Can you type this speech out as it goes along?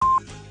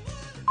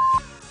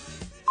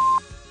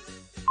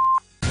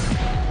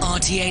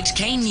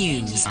RTHK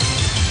News.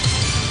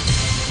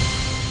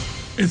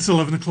 It's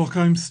 11 o'clock.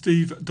 I'm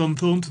Steve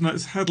Dunthorne.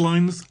 Tonight's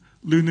headlines.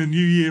 Lunar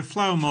New Year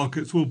flower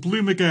markets will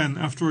bloom again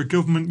after a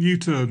government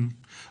U-turn.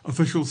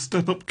 Officials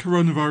step up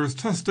coronavirus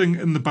testing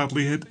in the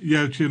badly hit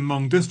Yau Chin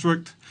Mong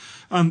district.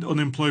 And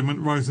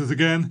unemployment rises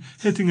again,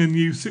 hitting a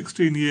new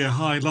 16-year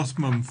high last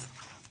month.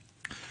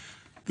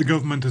 The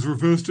government has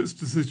reversed its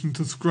decision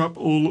to scrap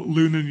all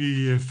Lunar New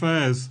Year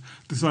fairs,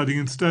 deciding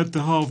instead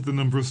to halve the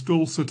number of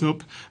stalls set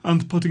up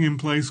and putting in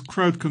place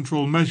crowd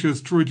control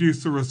measures to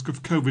reduce the risk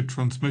of COVID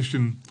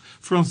transmission.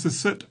 Francis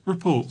Sitt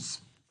reports.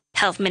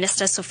 Health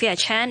Minister Sophia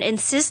Chan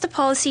insists the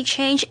policy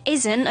change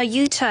isn't a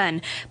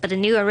U-turn, but the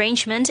new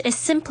arrangement is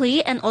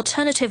simply an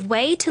alternative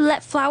way to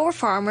let flower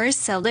farmers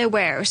sell their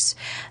wares.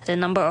 The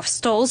number of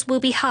stalls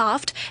will be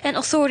halved, and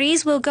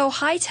authorities will go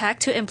high-tech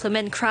to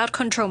implement crowd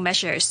control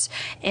measures.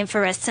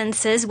 Infrared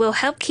sensors will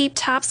help keep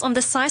tabs on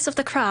the size of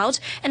the crowd,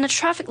 and a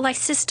traffic light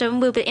system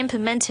will be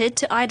implemented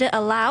to either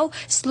allow,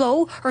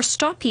 slow, or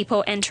stop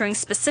people entering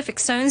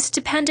specific zones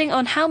depending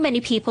on how many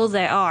people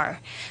there are.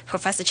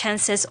 Professor Chan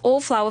says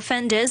all flower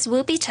vendors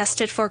will be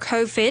tested for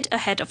COVID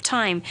ahead of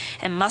time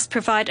and must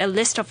provide a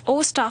list of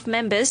all staff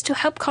members to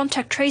help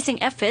contact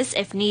tracing efforts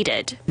if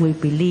needed. We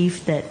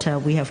believe that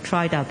we have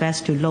tried our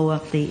best to lower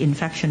the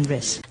infection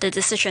risk. The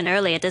decision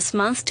earlier this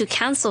month to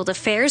cancel the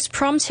fairs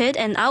prompted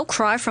an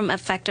outcry from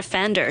affected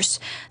vendors.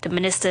 The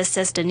minister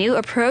says the new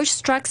approach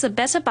strikes a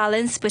better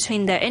balance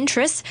between their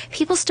interests,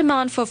 people's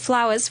demand for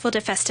flowers for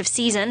the festive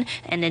season,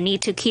 and the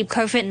need to keep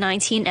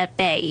COVID-19 at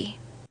bay.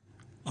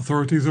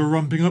 Authorities are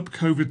ramping up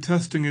COVID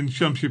testing in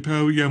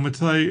Shamshipao, Yau Ma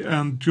Tei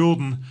and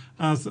Jordan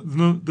as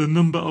the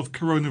number of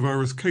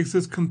coronavirus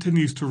cases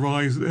continues to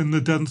rise in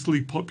the densely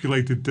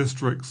populated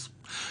districts.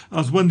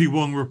 As Wendy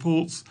Wong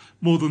reports,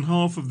 more than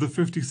half of the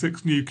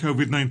 56 new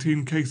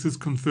COVID-19 cases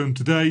confirmed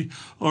today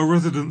are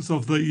residents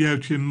of the Yau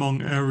Chin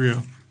Mong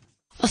area.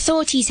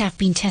 Authorities have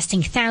been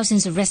testing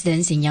thousands of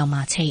residents in Yau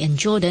Ma Tei and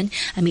Jordan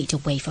amid a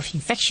wave of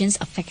infections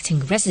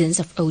affecting residents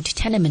of old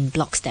tenement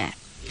blocks there.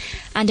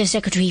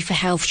 Under-Secretary for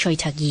Health Choi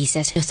Tak-yi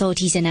says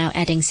authorities are now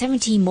adding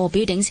 70 more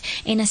buildings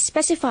in a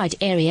specified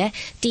area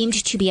deemed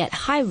to be at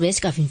high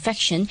risk of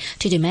infection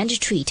to the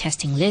mandatory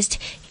testing list,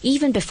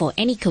 even before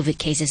any COVID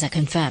cases are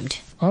confirmed.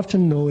 After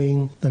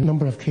knowing the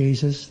number of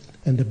cases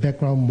and the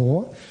background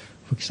more,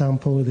 for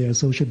example, their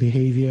social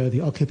behavior,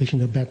 the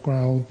occupational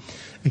background,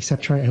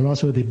 etc., and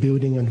also the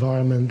building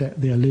environment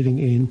that they are living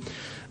in,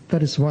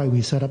 that is why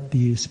we set up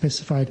the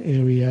specified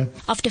area.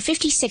 Of the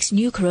 56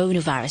 new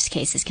coronavirus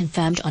cases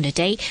confirmed on the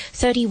day,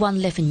 31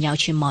 live in Yau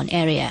Chin Mong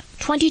area.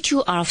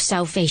 22 are of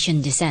South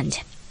Asian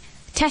descent.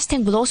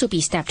 Testing will also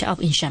be stepped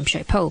up in Sham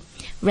Shui Po.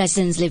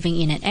 Residents living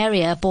in an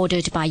area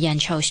bordered by Yan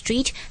Chou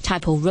Street, Tai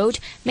Po Road,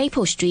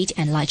 Maple Street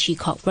and Lai Chi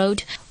Kok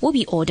Road will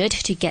be ordered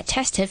to get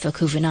tested for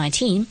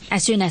COVID-19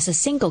 as soon as a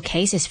single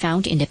case is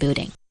found in the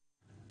building.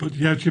 But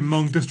Yau Chin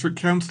Mong District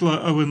Councillor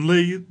Owen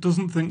Lee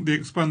doesn't think the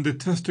expanded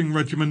testing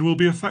regimen will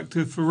be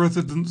effective for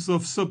residents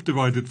of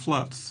subdivided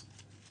flats.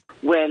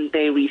 When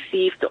they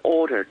receive the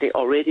order, they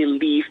already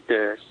leave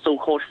the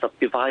so-called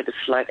subdivided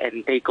flat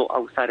and they go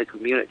outside the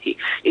community.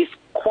 It's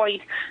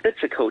quite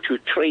difficult to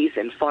trace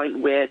and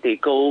find where they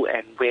go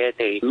and where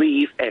they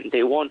live, and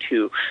they want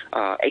to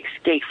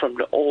escape from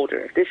the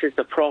order. This is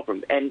the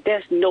problem, and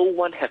there's no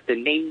one have the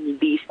name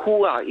list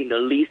who are in the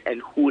list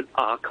and who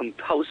are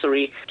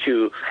compulsory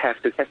to have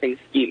the testing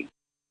scheme.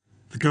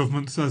 The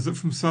government says that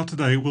from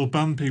Saturday will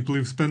ban people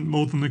who've spent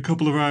more than a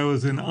couple of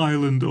hours in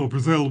Ireland or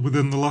Brazil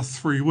within the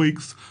last 3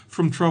 weeks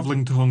from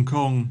travelling to Hong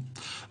Kong.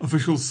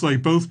 Officials say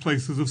both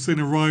places have seen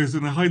a rise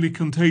in a highly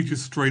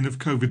contagious strain of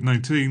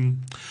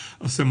COVID-19.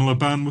 A similar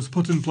ban was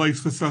put in place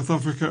for South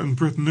Africa and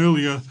Britain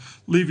earlier,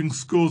 leaving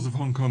scores of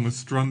Hong Kongers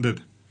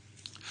stranded.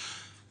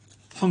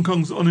 Hong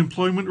Kong's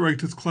unemployment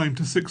rate has climbed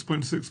to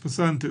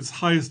 6.6%, its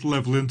highest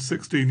level in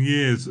 16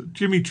 years.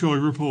 Jimmy Choi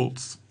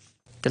reports.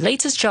 The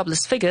latest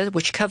jobless figure,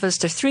 which covers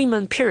the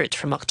 3-month period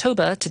from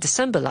October to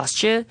December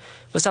last year,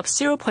 was up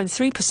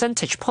 0.3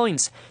 percentage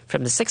points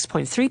from the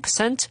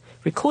 6.3%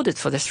 recorded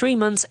for the 3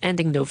 months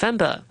ending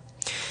November.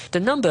 The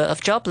number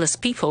of jobless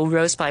people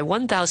rose by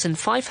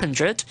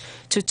 1,500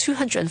 to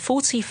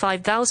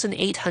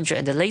 245,800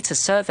 in the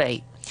latest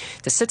survey.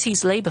 The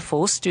city's labour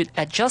force stood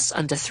at just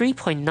under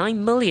 3.9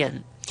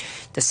 million.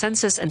 The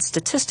Census and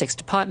Statistics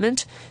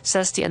Department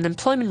says the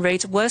unemployment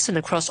rate worsened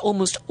across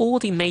almost all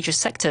the major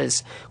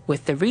sectors,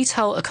 with the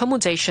retail,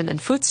 accommodation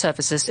and food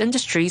services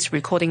industries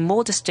recording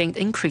more distinct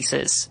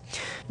increases.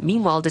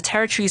 Meanwhile, the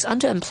territory's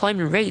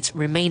underemployment rate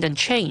remained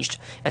unchanged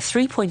at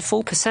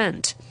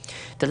 3.4%.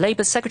 The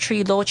Labour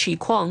Secretary Law Chi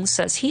Kwong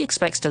says he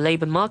expects the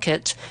labour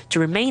market to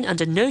remain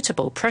under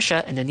notable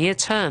pressure in the near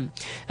term,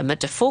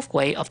 amid the fourth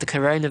wave of the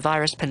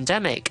coronavirus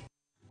pandemic.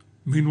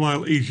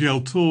 Meanwhile,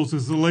 EGL Tours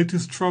is the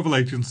latest travel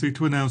agency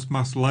to announce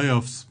mass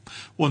layoffs.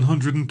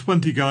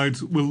 120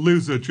 guides will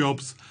lose their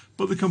jobs,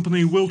 but the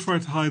company will try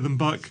to hire them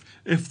back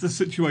if the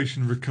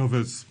situation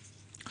recovers.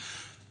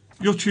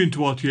 You're tuned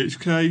to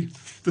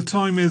RTHK. The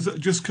time is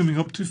just coming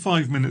up to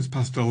 5 minutes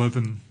past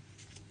 11.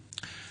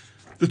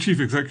 The Chief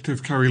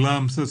Executive, Carrie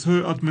Lam, says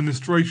her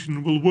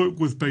administration will work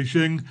with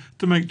Beijing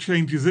to make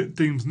changes it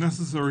deems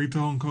necessary to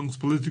Hong Kong's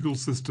political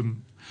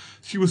system.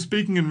 She was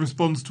speaking in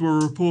response to a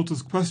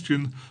reporter's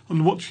question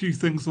on what she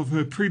thinks of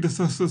her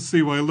predecessor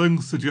CY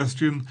Leung's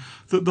suggestion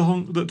that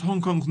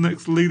Hong Kong's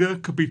next leader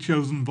could be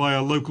chosen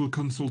via local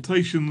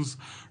consultations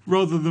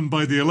rather than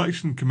by the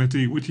election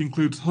committee, which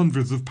includes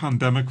hundreds of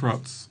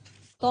pan-Democrats.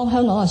 When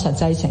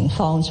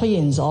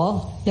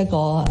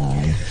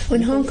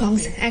Hong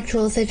Kong's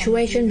actual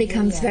situation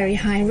becomes very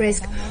high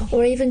risk,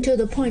 or even to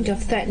the point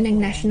of threatening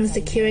national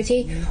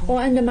security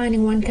or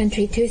undermining one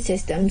country, two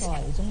systems,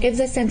 if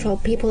the Central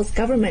People's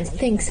Government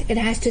thinks it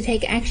has to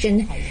take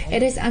action,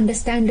 it is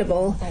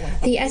understandable.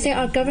 The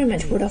SAR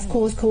government would of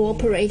course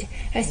cooperate,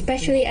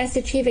 especially as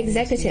the Chief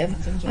Executive.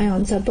 I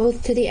answer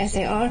both to the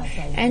SAR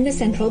and the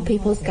Central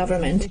People's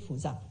Government.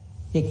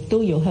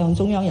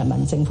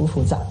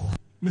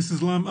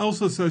 Mrs. Lam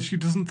also says she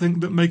doesn't think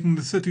that making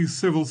the city's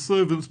civil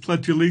servants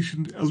pledge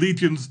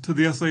allegiance to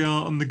the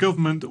SAR and the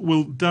government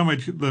will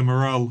damage their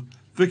morale.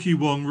 Vicky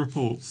Wong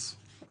reports.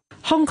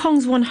 Hong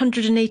Kong's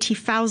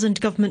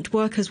 180,000 government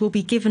workers will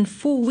be given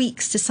 4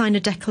 weeks to sign a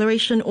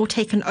declaration or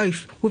take an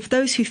oath, with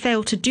those who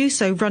fail to do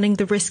so running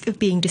the risk of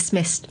being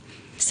dismissed.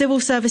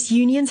 Civil service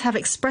unions have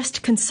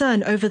expressed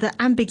concern over the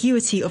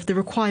ambiguity of the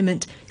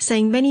requirement,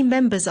 saying many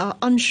members are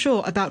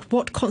unsure about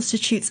what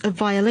constitutes a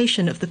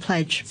violation of the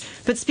pledge.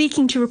 But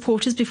speaking to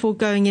reporters before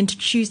going into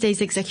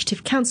Tuesday's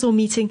Executive Council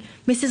meeting,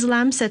 Mrs.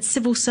 Lam said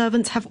civil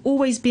servants have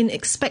always been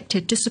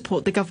expected to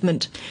support the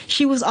government.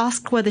 She was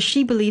asked whether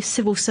she believes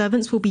civil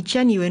servants will be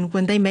genuine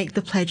when they make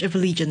the Pledge of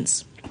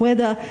Allegiance.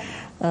 Whether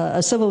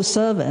a civil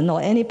servant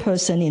or any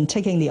person in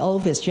taking the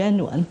oath is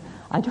genuine,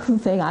 I don't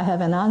think I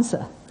have an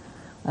answer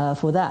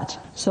for that.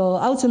 So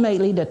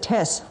ultimately the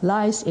test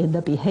lies in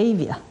the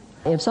behavior.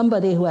 If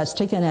somebody who has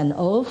taken an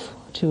oath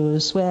to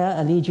swear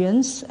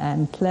allegiance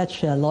and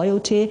pledge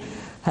loyalty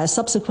has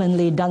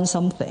subsequently done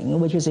something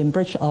which is in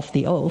breach of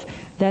the oath,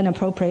 then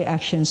appropriate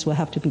actions will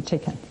have to be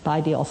taken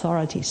by the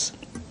authorities.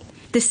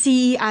 The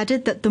CE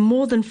added that the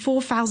more than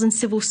 4,000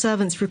 civil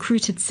servants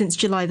recruited since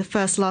July the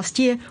 1st last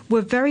year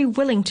were very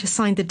willing to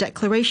sign the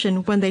declaration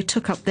when they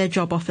took up their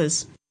job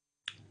offers.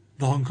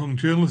 The Hong Kong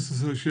Journalists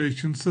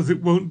Association says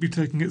it won't be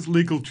taking its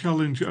legal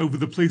challenge over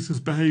the police's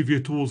behaviour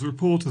towards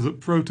reporters at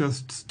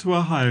protests to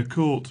a higher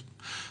court.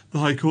 The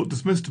High Court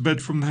dismissed a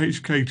bid from the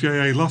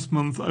HKJA last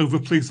month over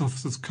police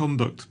officers'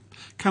 conduct.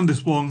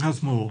 Candice Wong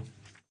has more.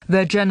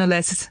 The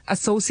Journalists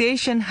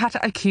Association had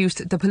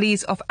accused the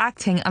police of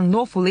acting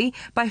unlawfully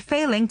by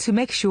failing to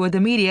make sure the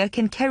media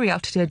can carry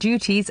out their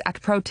duties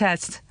at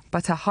protests.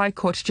 But a High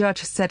Court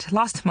judge said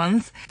last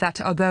month that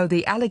although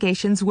the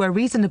allegations were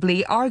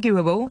reasonably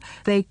arguable,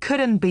 they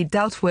couldn't be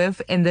dealt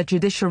with in the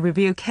judicial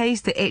review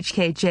case the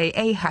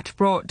HKJA had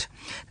brought.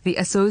 The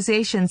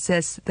association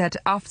says that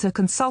after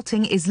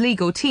consulting its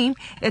legal team,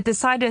 it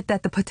decided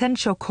that the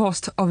potential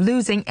cost of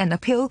losing an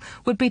appeal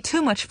would be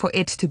too much for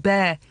it to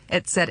bear.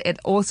 It said it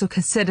also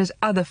considered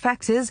other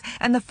factors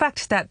and the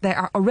fact that there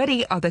are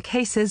already other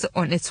cases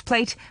on its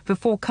plate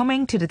before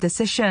coming to the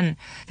decision.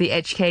 The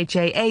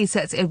HKJA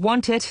says it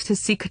wanted to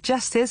seek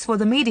justice for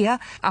the media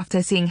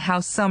after seeing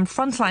how some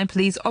frontline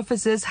police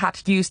officers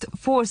had used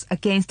force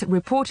against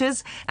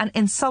reporters and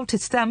insulted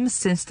them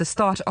since the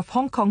start of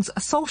Hong Kong's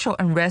social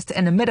unrest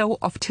in the middle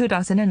of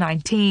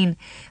 2019.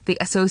 The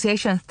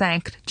association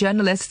thanked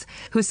journalists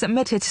who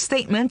submitted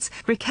statements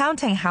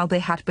recounting how they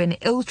had been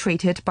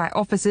ill-treated by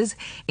officers,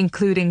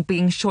 including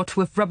being shot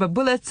with rubber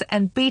bullets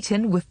and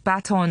beaten with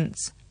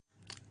batons.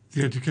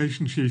 The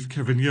Education Chief,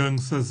 Kevin Young,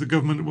 says the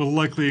government will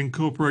likely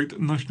incorporate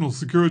national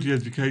security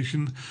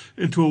education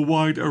into a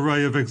wide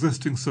array of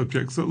existing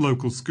subjects at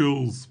local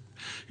schools.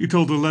 He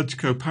told the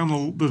LegCo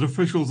panel that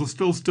officials are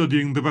still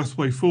studying the best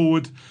way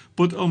forward,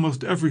 but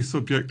almost every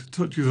subject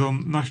touches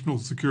on national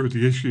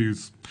security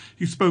issues.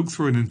 He spoke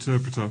through an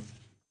interpreter.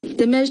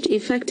 The most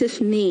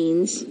effective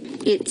means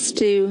is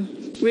to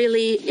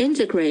really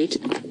integrate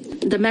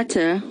the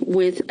matter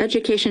with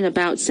education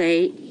about,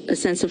 say, a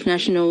sense of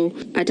national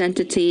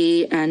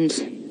identity and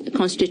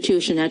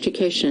constitution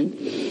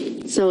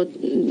education. So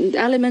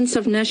elements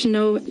of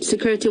national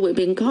security will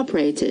be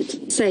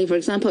incorporated. Say, for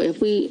example, if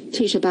we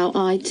teach about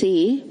IT,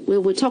 we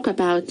will talk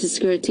about the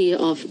security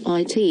of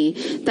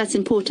IT. That's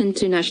important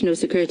to national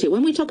security.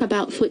 When we talk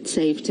about food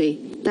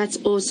safety, that's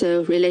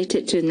also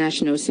related to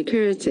national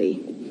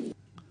security.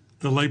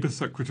 The Labour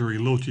Secretary,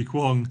 Law Chi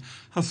Kwong,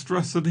 has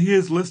stressed that he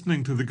is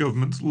listening to the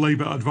government's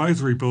Labour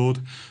Advisory Board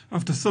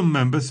after some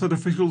members said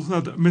officials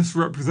had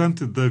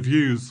misrepresented their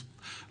views.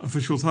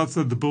 Officials had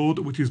said the board,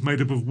 which is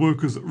made up of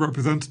workers'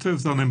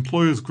 representatives and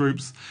employers'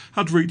 groups,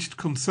 had reached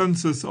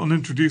consensus on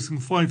introducing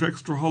 5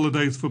 extra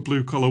holidays for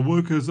blue-collar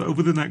workers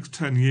over the next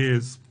 10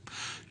 years.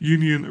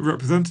 Union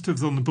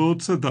representatives on the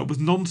board said that was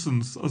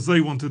nonsense, as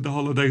they wanted the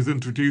holidays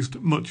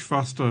introduced much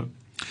faster.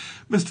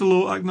 Mr.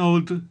 Law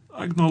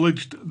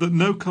acknowledged that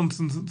no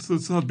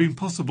consensus had been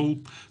possible,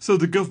 so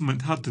the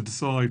government had to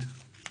decide.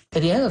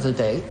 At the end of the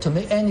day, to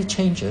make any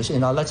changes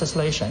in our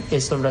legislation,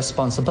 it's the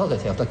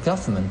responsibility of the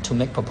government to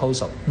make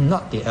proposal,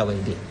 not the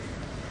LAB.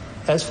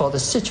 As for the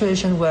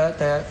situation where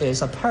there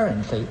is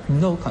apparently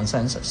no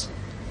consensus,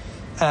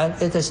 and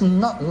it is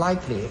not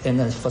likely in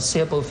the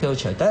foreseeable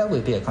future there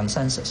will be a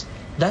consensus,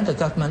 then the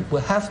government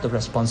will have the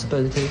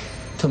responsibility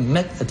to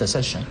make a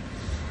decision,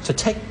 to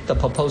take the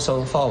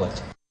proposal forward.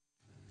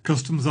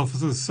 Customs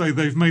officers say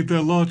they've made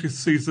their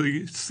largest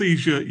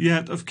seizure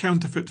yet of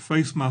counterfeit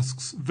face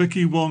masks.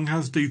 Vicky Wong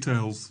has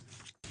details.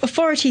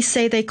 Authorities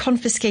say they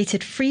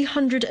confiscated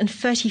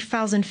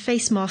 330,000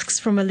 face masks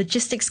from a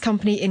logistics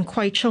company in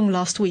Kwai Chung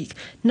last week.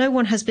 No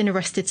one has been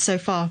arrested so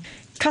far.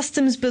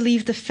 Customs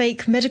believe the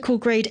fake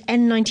medical-grade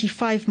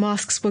N95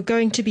 masks were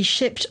going to be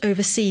shipped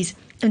overseas,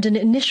 and an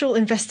initial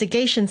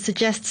investigation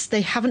suggests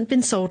they haven't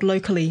been sold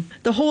locally.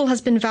 The haul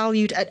has been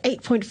valued at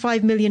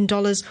 $8.5 million,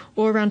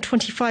 or around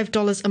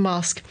 $25 a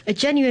mask. A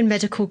genuine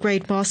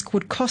medical-grade mask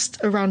would cost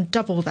around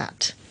double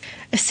that.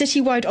 A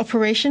citywide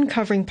operation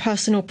covering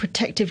personal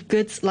protective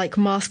goods like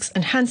masks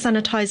and hand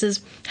sanitizers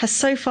has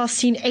so far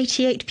seen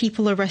 88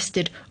 people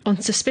arrested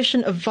on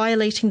suspicion of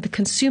violating the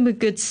Consumer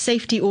Goods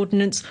Safety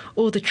Ordinance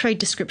or the Trade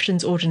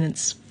Descriptions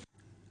Ordinance.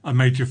 A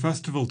major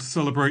festival to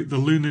celebrate the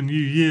Lunar New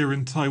Year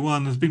in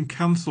Taiwan has been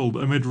cancelled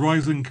amid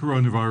rising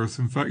coronavirus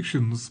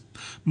infections.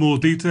 More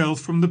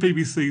details from the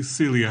BBC's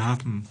Celia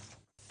Hatton.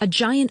 A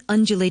giant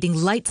undulating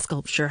light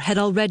sculpture had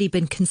already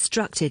been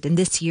constructed in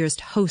this year's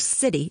host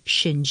city,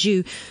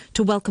 Hsinchu,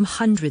 to welcome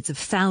hundreds of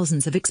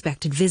thousands of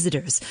expected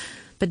visitors.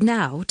 But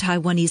now,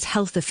 Taiwanese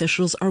health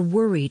officials are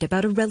worried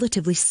about a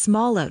relatively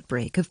small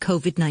outbreak of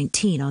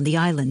COVID-19 on the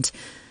island.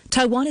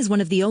 Taiwan is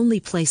one of the only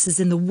places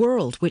in the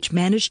world which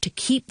managed to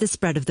keep the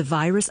spread of the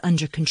virus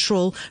under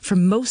control for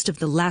most of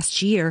the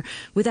last year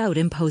without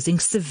imposing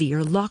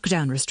severe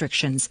lockdown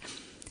restrictions.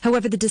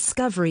 However, the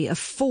discovery of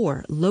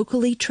 4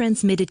 locally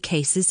transmitted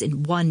cases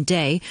in one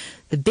day,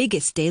 the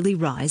biggest daily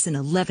rise in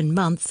 11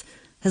 months,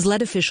 has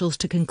led officials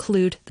to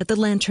conclude that the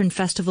Lantern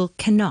Festival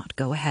cannot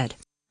go ahead.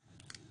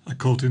 A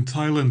court in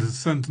Thailand has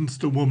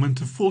sentenced a woman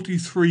to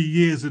 43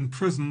 years in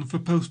prison for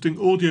posting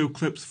audio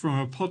clips from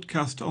a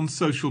podcast on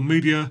social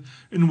media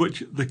in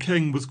which the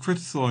king was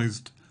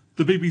criticised.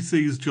 The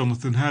BBC's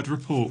Jonathan Head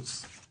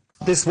reports.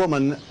 This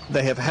woman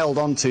they have held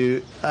on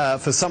to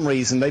for some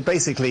reason.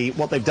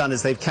 What they've done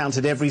is they've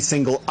counted every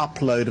single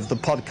upload of the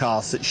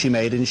podcast that she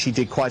made, and she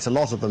did quite a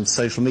lot of them to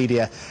social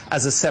media,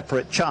 as a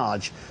separate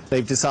charge.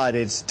 They've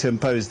decided to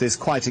impose this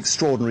quite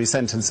extraordinary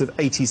sentence of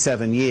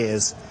 87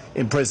 years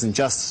in prison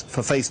just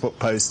for Facebook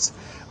posts,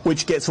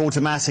 which gets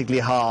automatically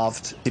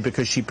halved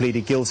because she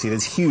pleaded guilty.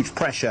 There's huge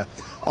pressure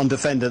on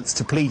defendants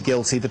to plead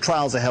guilty. The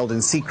trials are held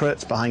in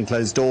secret behind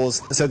closed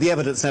doors, so the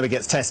evidence never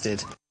gets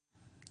tested.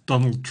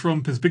 Donald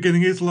Trump is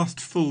beginning his last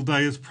full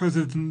day as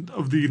President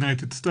of the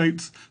United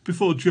States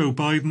before Joe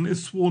Biden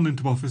is sworn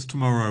into office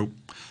tomorrow.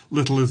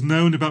 Little is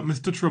known about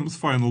Mr. Trump's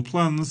final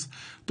plans,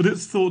 but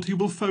it's thought he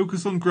will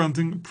focus on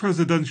granting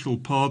presidential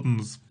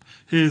pardons.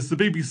 Here's the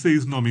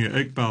BBC's Nomia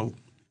Iqbal.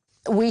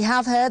 We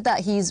have heard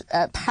that he's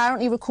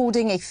apparently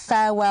recording a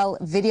farewell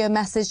video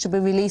message to be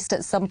released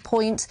at some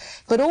point,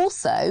 but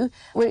also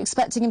we're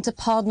expecting him to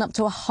pardon up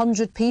to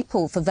 100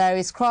 people for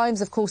various crimes.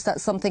 Of course,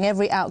 that's something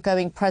every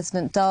outgoing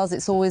president does.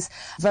 It's always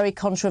very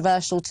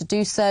controversial to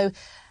do so.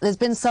 There's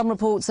been some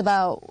reports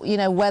about,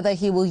 whether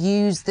he will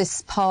use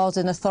this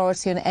pardon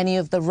authority on any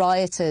of the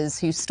rioters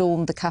who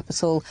stormed the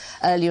Capitol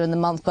earlier in the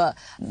month, but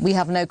we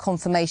have no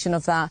confirmation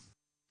of that.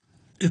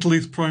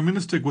 Italy's Prime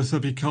Minister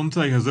Giuseppe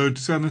Conte has urged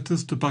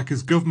senators to back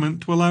his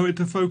government to allow it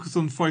to focus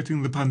on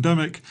fighting the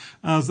pandemic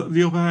as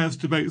the upper house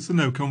debates a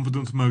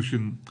no-confidence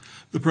motion.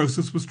 The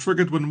process was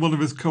triggered when one of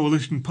his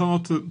coalition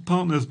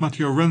partners,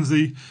 Matteo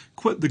Renzi,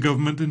 quit the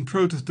government in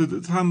protest at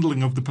its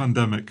handling of the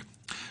pandemic.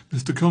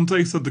 Mr.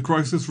 Conte said the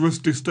crisis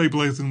risked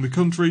destabilising the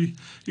country.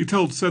 He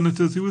told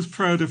senators he was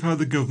proud of how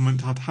the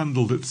government had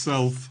handled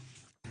itself.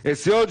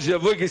 If today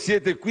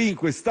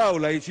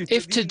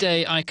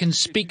I can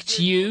speak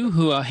to you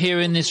who are here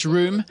in this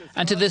room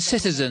and to the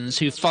citizens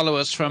who follow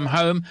us from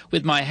home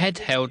with my head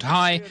held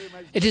high,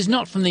 it is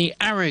not from the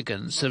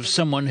arrogance of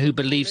someone who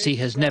believes he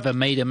has never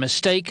made a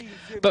mistake,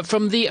 but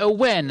from the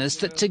awareness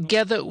that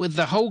together with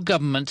the whole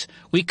government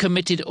we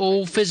committed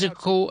all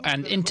physical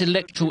and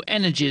intellectual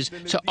energies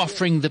to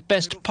offering the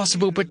best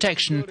possible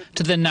protection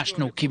to the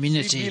national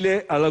community.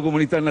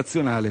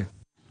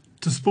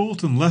 To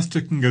sport, and Leicester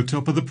can go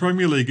top of the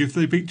Premier League if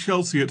they beat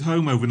Chelsea at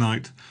home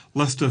overnight.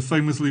 Leicester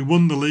famously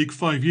won the league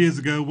 5 years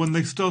ago when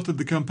they started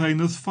the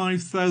campaign as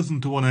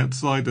 5,000 to 1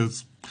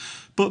 outsiders.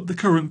 But the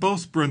current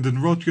boss,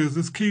 Brendan Rodgers,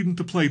 is keen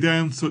to play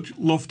down such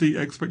lofty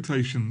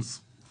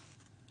expectations.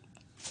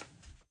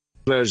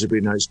 Players have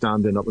been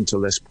outstanding up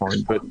until this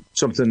point, but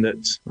something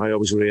that I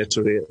always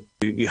reiterate,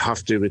 you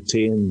have to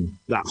retain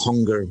that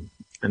hunger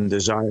and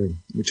desire,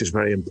 which is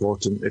very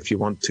important if you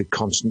want to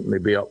constantly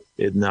be up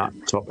in that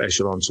top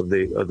echelons of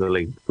the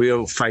league. We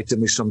are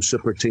fighting with some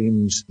super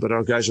teams, but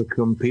our guys are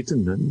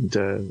competing, and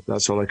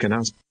that's all I can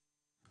ask.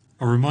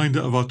 A reminder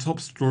of our top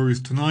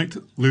stories tonight.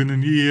 Lunar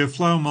New Year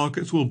flower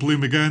markets will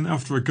bloom again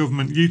after a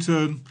government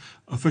U-turn.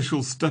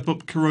 Officials step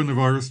up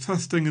coronavirus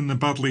testing in the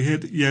badly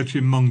hit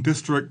Yeochunmong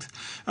district.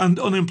 And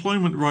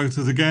unemployment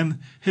rises again,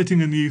 hitting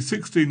a new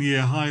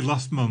 16-year high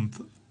last month.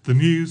 The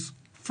news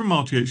from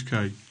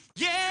RTHK.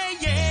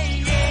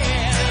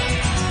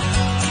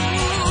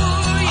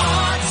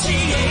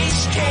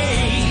 RTHK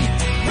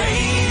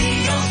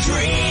Radio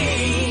 3.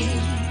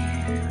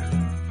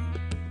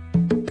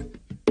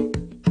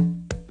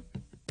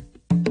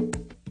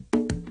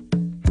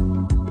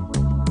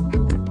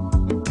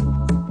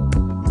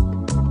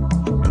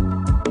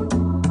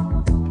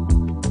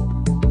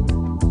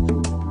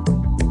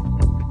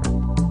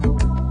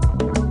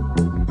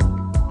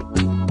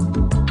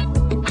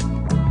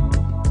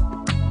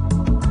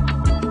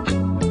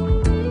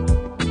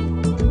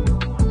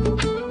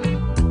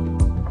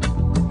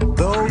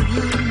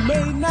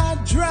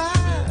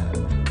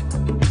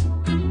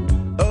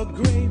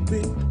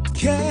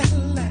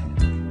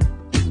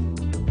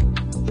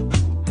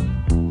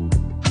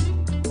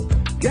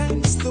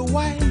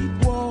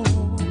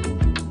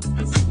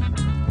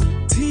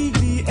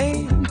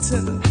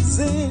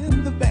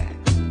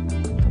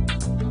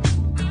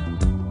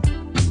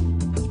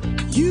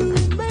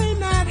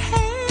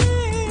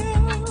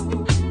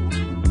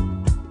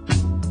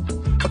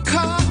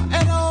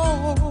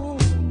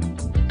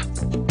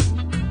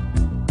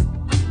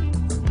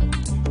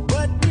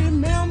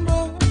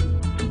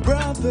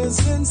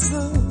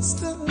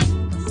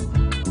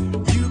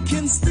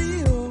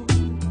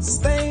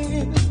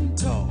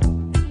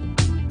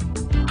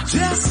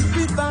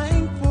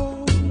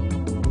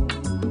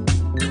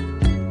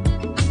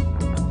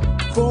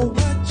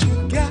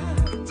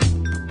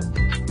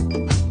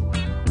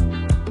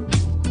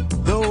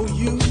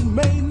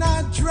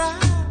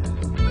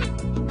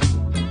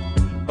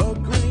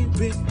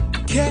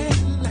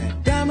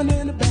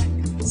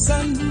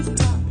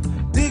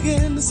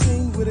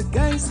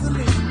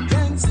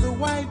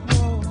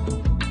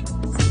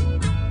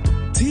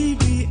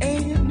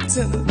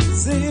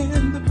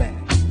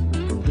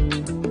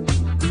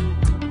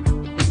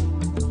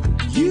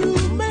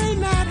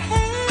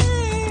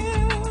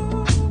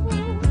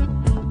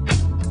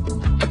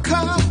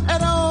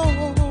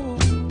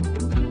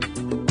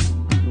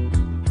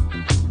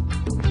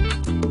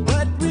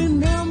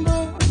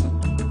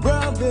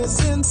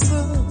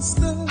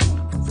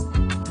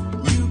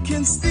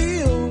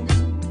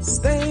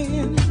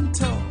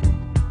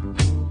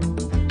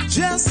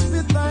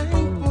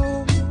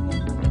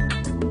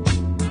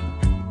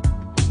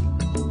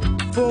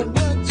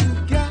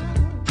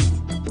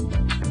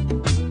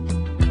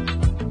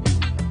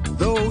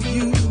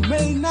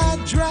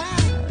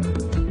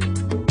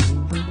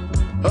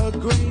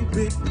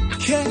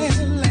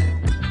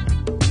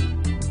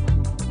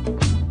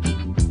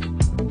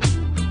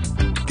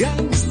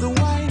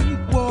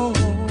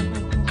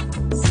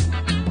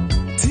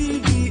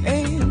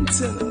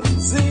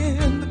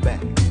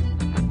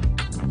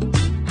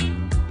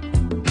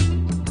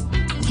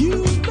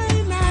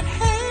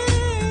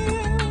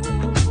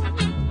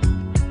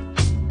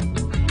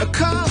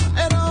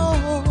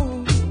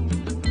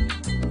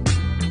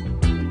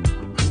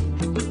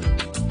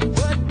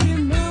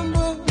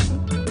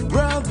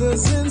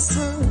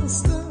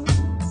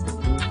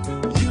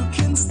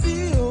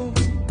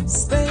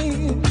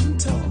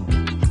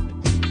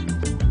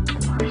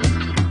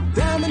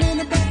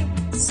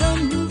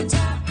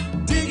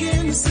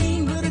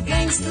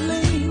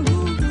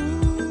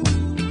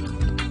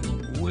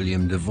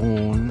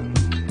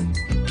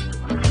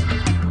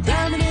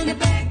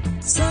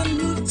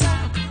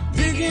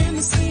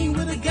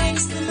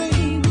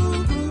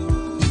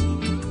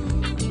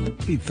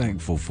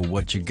 Thankful for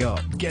what you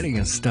got. Getting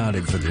us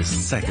started for this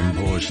second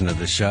portion of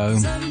the show.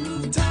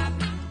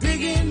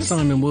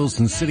 Simon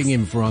Wilson sitting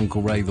in for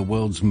Uncle Ray, the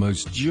world's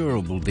most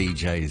durable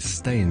DJ, is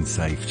staying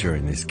safe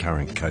during this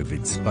current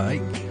COVID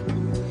spike.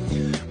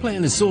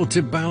 Playing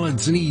assorted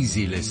ballads and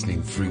easy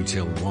listening through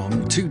till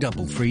 1,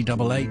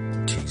 23388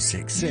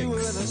 266. You were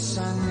the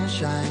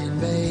sunshine,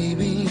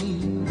 baby,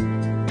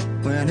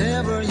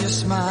 whenever you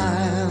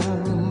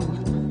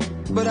smiled,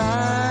 but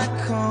I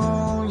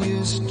call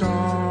you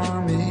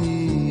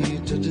stormy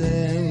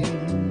today.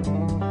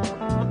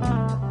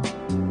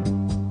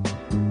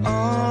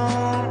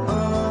 All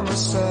of a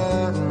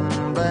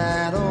sudden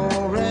that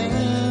old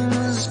rain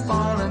is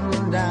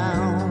falling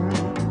down,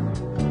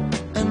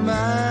 and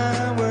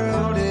my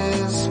world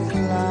is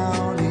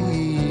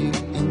cloudy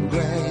and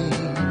gray.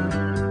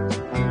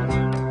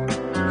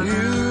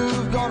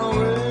 You've gone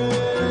away,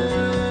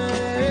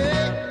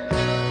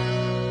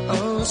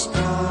 oh stormy,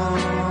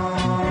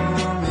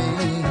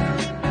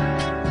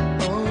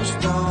 oh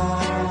stormy.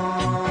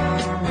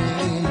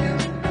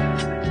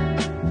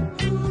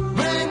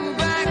 Bring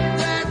back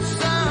that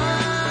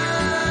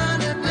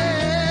sunny day.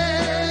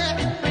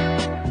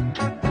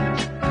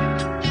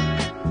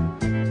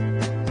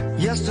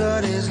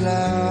 Yesterday's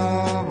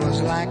love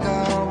was like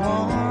a